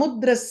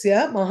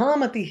samudrasya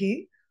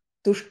mahamatihi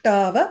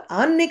tushtava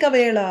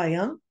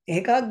annikavelayam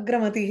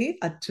ekagramatihi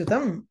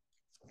achyutam.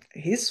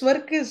 His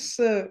work is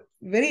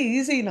very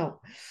easy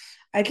now.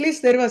 At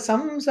least there was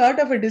some sort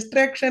of a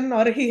distraction,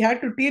 or he had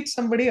to teach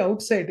somebody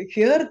outside.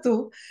 Here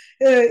too,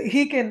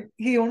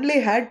 he only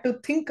had to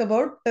think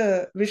about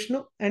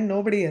Vishnu and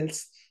nobody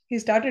else. He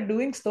started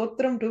doing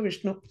stotram to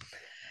Vishnu.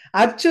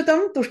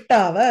 Achyutam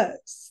tushtava,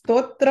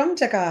 stotram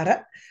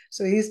chakara.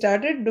 So he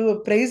started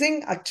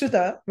praising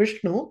Achyuta,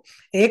 Vishnu,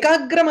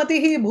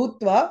 ekagramatihi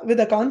bhutva, with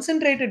a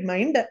concentrated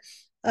mind.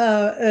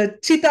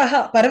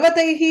 Chitaha,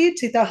 parvataihi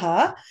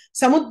chitaha,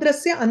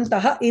 samudrasya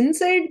antaha,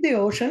 inside the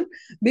ocean,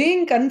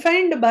 being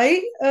confined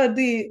by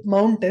the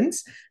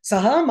mountains.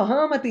 Saha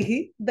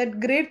mahamatihi,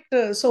 that great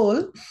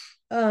soul,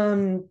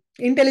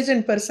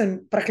 intelligent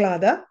person,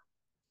 Prahlada.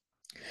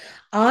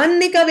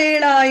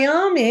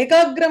 Annikavelayam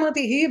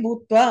ekagramatihi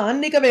bhutva,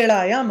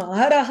 annikavelayam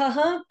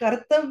aharaha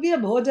kartavya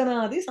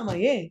bhojanadi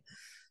samaye.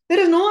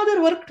 There is no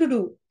other work to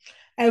do.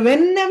 And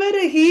whenever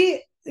he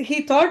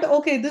thought,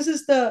 okay, this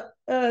is the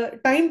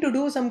time to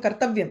do some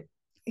kartavyam,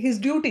 his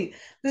duty.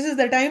 This is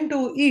the time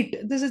to eat.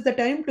 This is the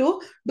time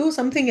to do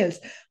something else.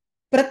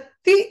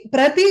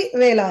 Prati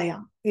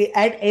velayam.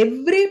 At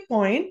every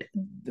point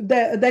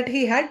that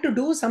he had to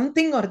do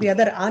something or the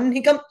other.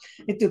 Anhikam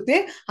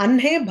ityukte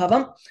anhe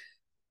bhavam.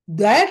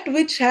 That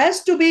which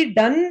has to be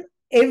done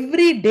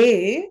every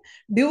day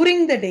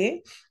during the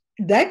day,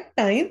 that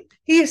time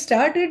he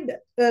started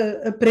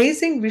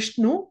praising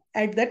Vishnu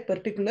at that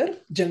particular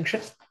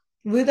junction.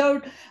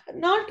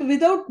 Not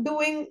without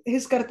doing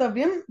his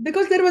kartavyam,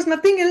 because there was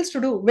nothing else to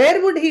do. Where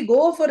would he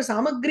go for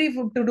samagri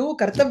to do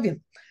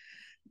kartavyam?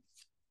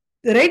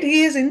 Right,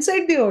 he is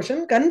inside the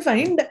ocean,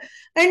 confined,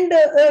 and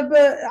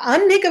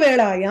annika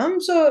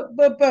velayam. So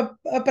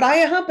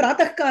prayah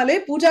pratah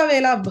kale puja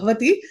vela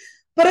bhavati,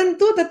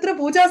 parantu tatra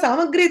puja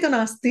samagri tu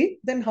nasti.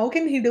 Then how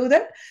can he do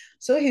that?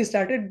 So he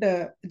started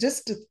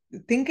just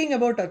thinking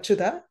about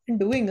Achyuta and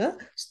doing a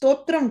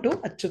stotram to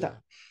Achyuta.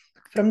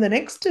 From the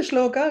next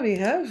shloka we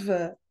have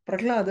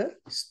Prahlada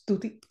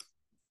Stuti.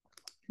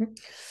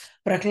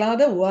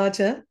 Prahlada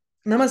Uvacha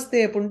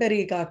Namaste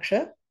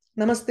Pundarikaksha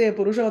Namaste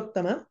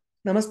Purushottama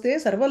Namaste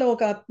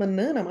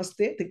Sarvalokatmanna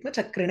Namaste Tikma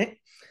Chakrine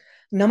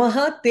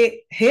Namaha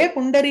Te He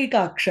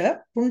Pundarikaksha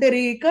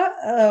Pundarika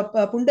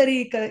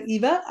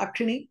Iva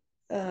Akshini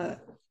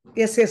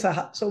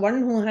Yasya. So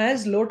one who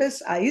has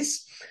lotus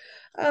eyes,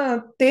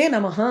 Te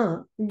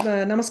Namaha,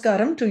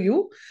 Namaskaram to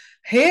you.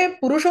 He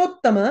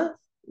Purushottama,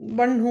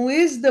 one who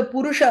is the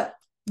Purusha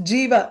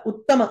Jiva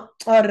Uttama,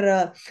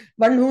 or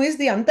one who is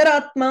the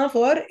Antaratma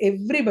for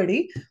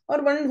everybody,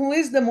 or one who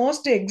is the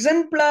most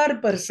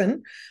exemplar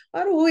person,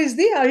 or who is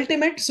the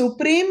ultimate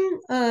supreme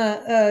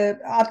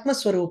Atma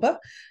Swarupa.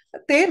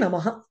 Te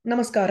Namaha,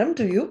 Namaskaram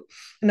to you.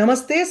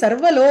 Namaste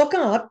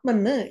Sarvaloka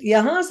Atman,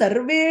 Yaha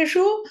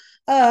Sarveshu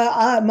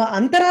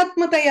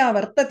Antaratmataya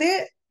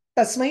Vartate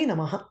Tasmai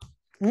Namaha.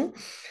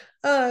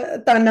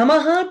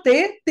 Namaha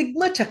Te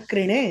Tigma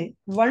Chakrine,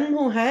 one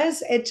who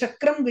has a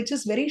chakram which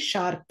is very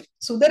sharp.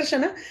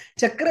 Sudarshana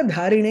Chakra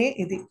Dharine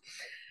iti.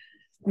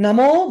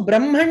 Namo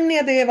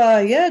Brahmanya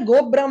Devaya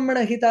Go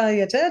Brahmana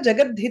Hitaya Cha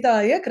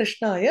Jagadhitaya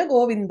Krishnaya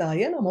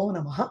Govindaya Namo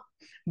Namaha.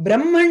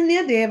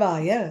 Brahmanya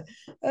Devaya,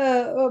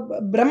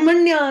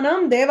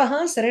 Brahmanyanam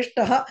Devaha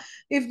Sreshtaha.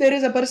 If there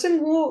is a person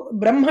who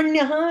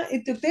Brahmanyaha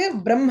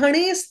ityukte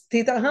Brahmane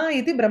Sthitaha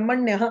iti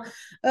Brahmanyaha,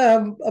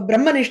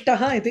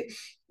 Brahmanishtaha iti.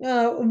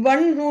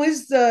 One who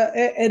is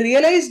a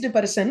realized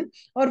person,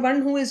 or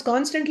one who is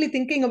constantly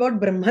thinking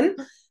about Brahman,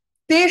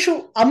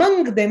 Teshu,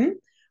 among them,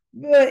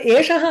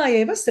 Eshaha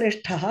eva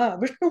Sreshtaha,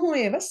 Vishnuhu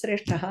eva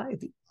Sreshtaha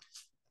iti.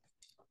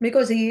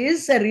 Because he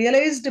is a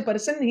realized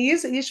person, he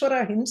is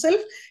Ishvara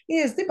himself, he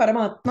is the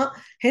Paramatma.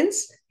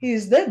 Hence, he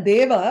is the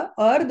Deva,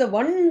 or the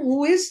one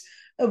who is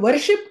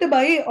worshipped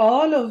by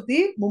all of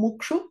the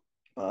Mumukshu,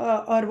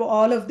 or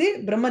all of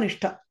the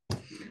Brahmanishta.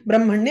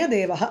 Brahmanya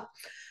Devaha.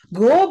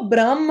 Go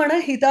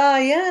Brahmana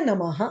Hitaya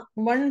Namaha,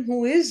 one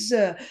who is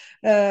a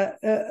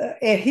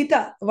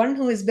Hita, one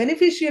who is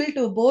beneficial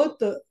to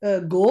both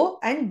Go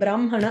and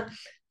Brahmana.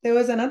 There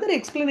was another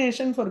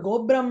explanation for Go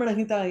Brahmana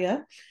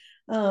Hitaya.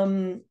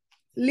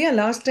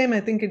 Last time I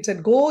think it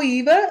said Go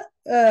Eva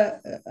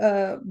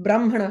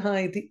Brahmana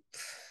iti.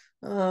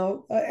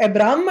 A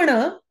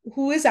Brahmana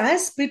who is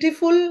as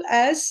pitiful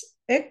as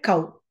a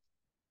cow.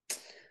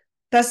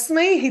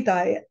 Tasmai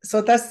Hitaya.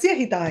 So Tasya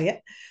Hitaya.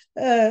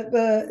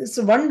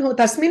 So one who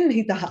Tasmin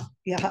Hitaha.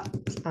 Yeah.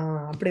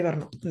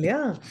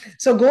 Yeah.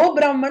 So Go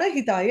Brahmana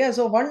Hitaya.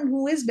 So one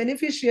who is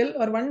beneficial,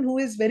 or one who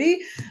is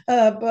very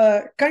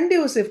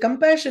conducive,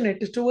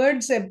 compassionate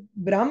towards a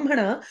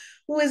Brahmana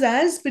who is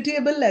as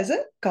pitiable as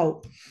a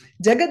cow.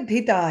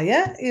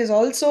 Jagadhitaya is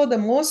also the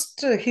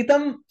most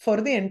hitam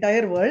for the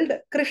entire world.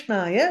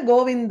 Krishnaya,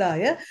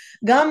 Govindaya,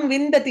 Gam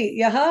Vindati,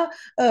 Yaha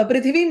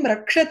Prithivim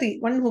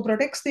Rakshati, one who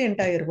protects the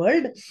entire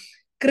world.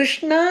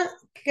 Krishna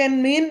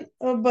can mean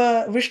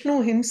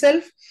Vishnu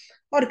himself,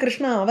 or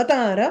Krishna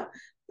Avatara.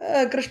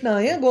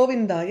 Krishnaya,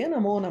 Govindaya,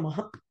 Namo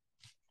Namaha.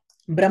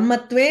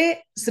 Brahmatve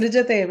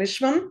Srijate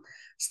Vishwam,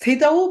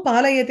 Sthitau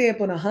Palayate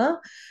Punaha,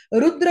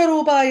 Rudra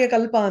Rupaya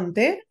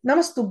Kalpante,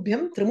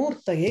 Namastubhyam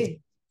Trimurtaye.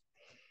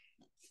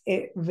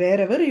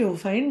 Wherever you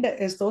find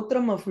a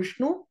stotram of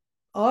Vishnu,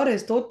 or a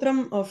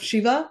stotram of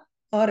Shiva,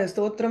 or a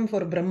stotram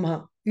for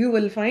Brahma, you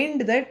will find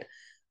that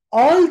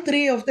all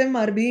three of them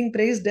are being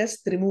praised as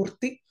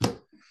Trimurti.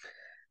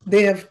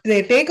 They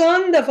take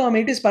on the form.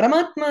 It is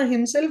Paramatma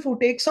himself who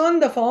takes on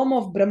the form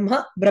of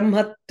Brahma.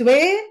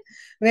 Brahmatve,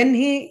 when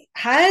he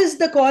has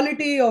the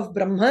quality of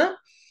Brahma,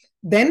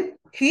 then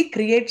he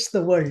creates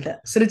the world.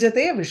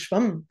 Srijate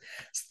Vishwam.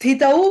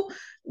 Sthitau,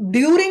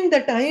 during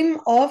the time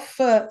of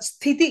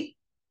sthiti,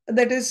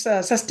 that is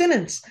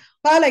sustenance.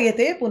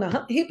 Palayate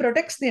punaha, he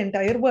protects the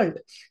entire world.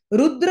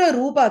 Rudra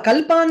Rupa,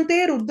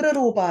 Kalpante Rudra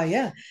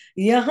Rupaya.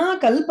 Yaha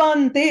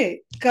Kalpante,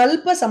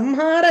 Kalpa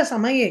Samhara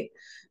Samaye.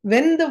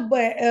 When the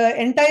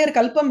entire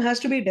Kalpam has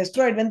to be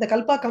destroyed, when the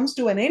Kalpa comes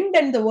to an end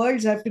and the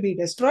worlds have to be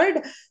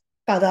destroyed,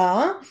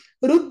 Tada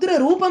Rudra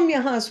Rupam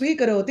Yaha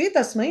Swikaroti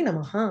Tasmai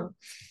Namaha.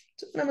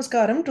 So,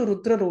 Namaskaram to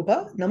Rudra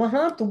Rupa.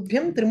 Namaha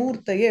Tubhyam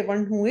Trimurtaye,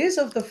 one who is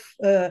of the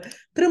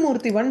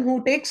Trimurti, one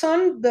who takes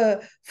on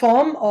the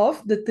form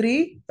of the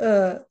three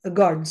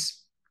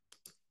gods.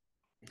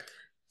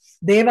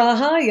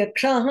 देवाः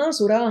यक्षाः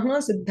सुराः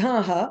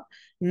सिद्धाः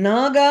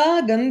नागा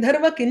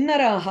गन्धर्व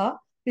किन्नराः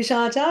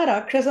पिशाचा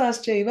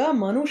राक्षसाश्चैव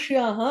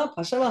मनुष्याः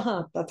पशवः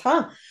तथा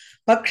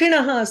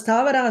पक्षिणः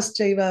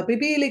स्थावराश्चैव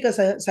पिपीलिक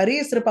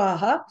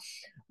सरीसृपाः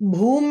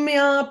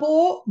भूम्यापो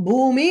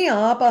भूमि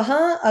आपः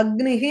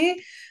अग्निः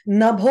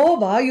नभो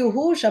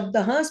वायुः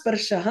शब्दः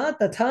स्पर्शः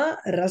तथा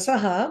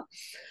रसः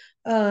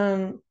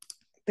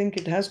think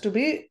it has to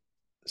be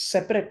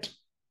separate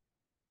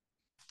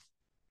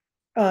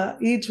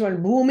each one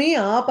bhumi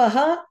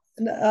apaha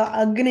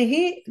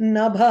agnihi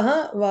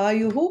nabhaha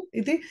vayuhu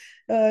iti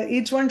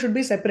each one should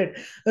be separate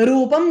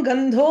rupam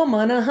gandho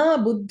manaha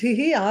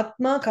buddhihi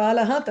atma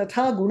kalaha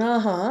tatha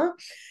gunaha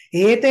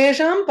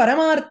etesham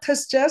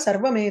paramarthascha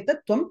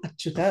sarvametatvam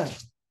achyuta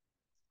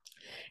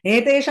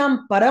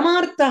etesham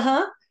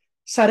paramarthaha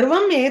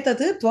sarvam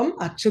etat tvam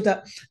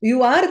achyuta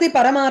you are the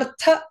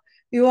paramartha.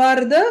 You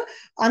are the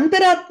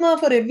antaratma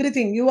for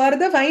everything. You are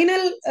the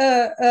final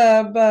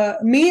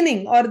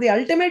meaning or the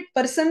ultimate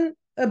person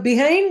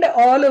behind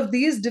all of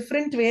these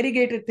different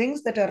variegated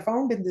things that are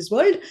found in this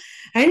world.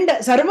 And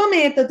sarvam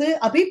etat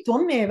api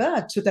tvam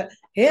eva achyuta.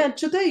 Hey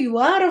achyuta, you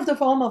are of the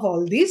form of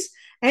all these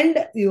and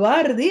you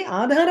are the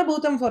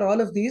adharabhutam for all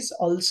of these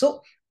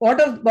also. What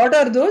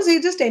are those?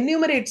 He just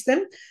enumerates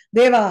them.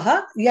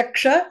 Devaha,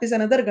 yaksha is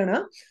another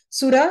gana.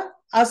 Sura,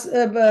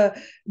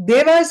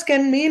 devas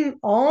can mean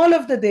all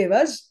of the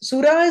devas.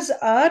 Suras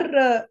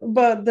are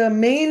the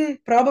main,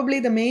 probably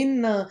the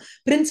main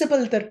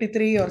principal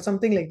 33 or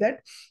something like that.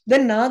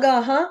 Then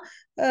nagaha,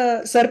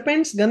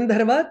 serpents,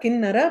 gandharva,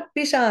 kinnara,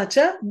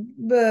 pishacha,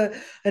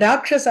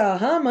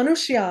 rakshasaha,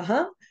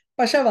 manushyaha,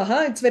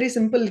 pashavaha. It's very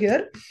simple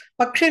here.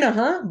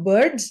 Pakshinaha,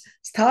 birds,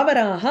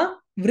 sthavaraha,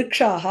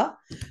 vrikshaha,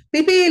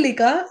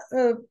 pipilika,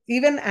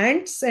 even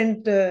ants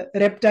and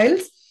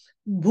reptiles,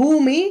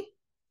 bhumi,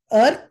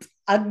 earth,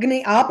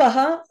 agni,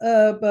 apaha,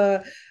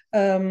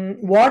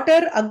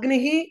 water,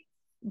 agnihi,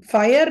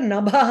 fire,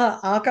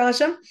 nabhaha,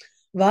 akasham,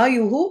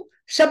 vayuhu,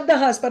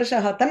 shabdaha,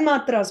 sparshaha,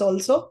 tanmatras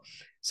also.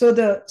 So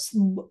the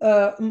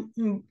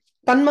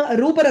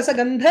rupa rasa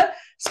gandha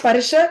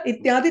sparsha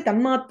ityadi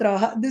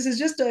tanmatraha. This is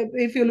just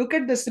if you look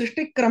at the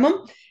srishti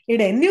kramam, it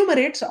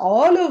enumerates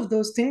all of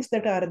those things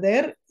that are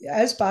there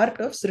as part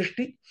of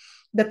srishti,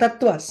 the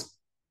tattvas.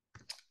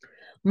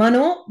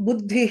 Mano,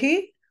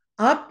 buddhihi,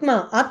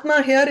 atma.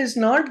 Atma here is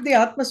not the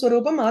atma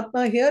swarupam.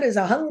 Atma here is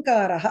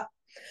ahankaraha.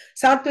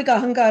 Satvika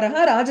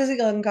ahankaraha,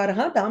 rajasika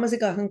ahankaraha,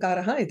 tamasika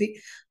ahankaraha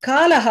iti.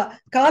 Kalaha.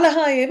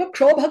 Kalaha eva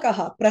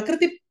kshobhakaha.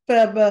 Prakriti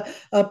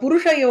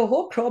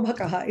purushayoho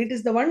kshobhakaha. It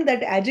is the one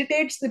that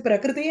agitates the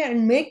prakriti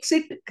and makes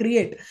it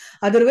create.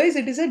 Otherwise,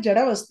 it is a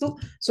jada vastu.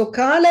 So,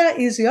 kala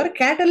is your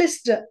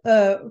catalyst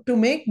to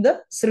make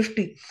the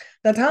srishti.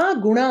 Tatha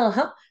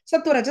gunaha.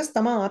 Sattva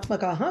tama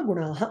atmakaha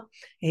gunaha.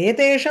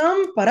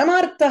 Etesham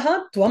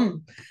paramarthaha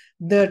tvam.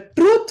 The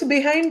truth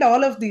behind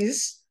all of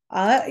these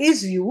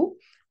is you.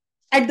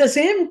 At the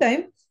same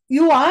time,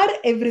 you are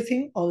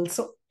everything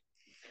also.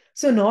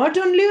 So not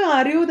only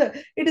are you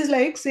it is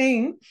like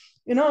saying,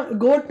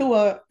 go to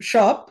a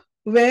shop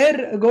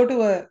go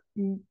to a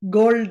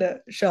gold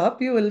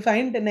shop, you will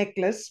find a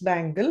necklace,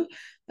 bangle,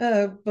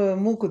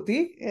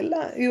 mukuti,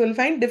 you will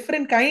find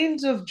different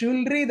kinds of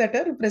jewelry that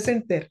are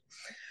present there.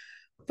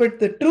 But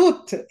the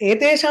truth,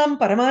 etesham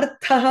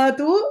paramarthaha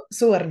tu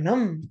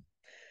suvarnam.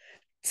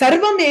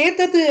 Sarvam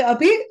etat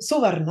api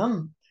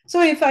suvarnam.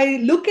 So if I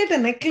look at a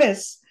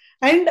necklace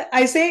and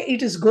I say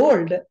it is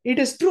gold, it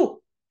is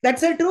true.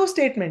 That's a true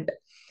statement.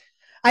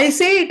 I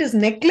say it is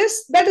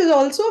necklace, that is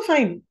also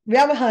fine.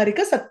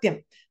 Vyavaharika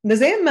satyam. In the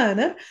same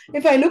manner,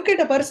 if I look at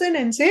a person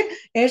and say,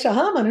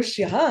 Eshaha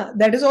manushyaha,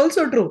 that is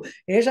also true.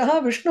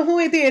 Eshaha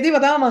Vishnuhu iti yadi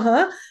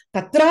vadamaha,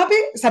 tatrapi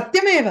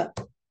satyameva.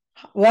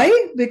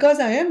 Why? Because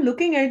I am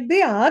looking at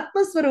the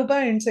Atma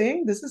Swarupa and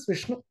saying, this is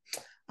Vishnu.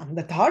 And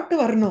the thought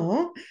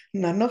varno,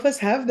 none of us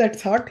have that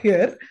thought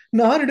here,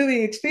 nor do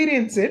we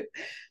experience it.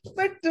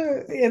 But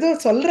edo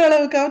solra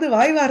alavukavadu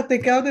vai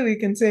vaarthikavadu we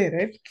can say,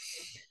 right?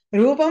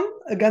 Rupam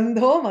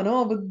gandho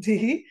mano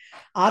buddhihi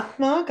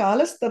atma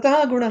kalas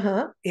tatha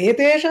gunaha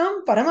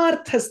etesham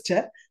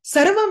paramarthascha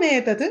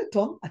sarvametat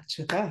tvam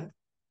achyuta.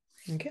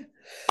 Okay.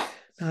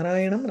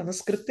 Narayanam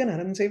namaskritya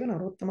naram chaiva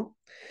narottamam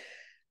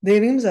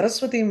devim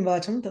saraswatim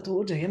vacham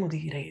tato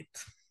jayamudhirayet.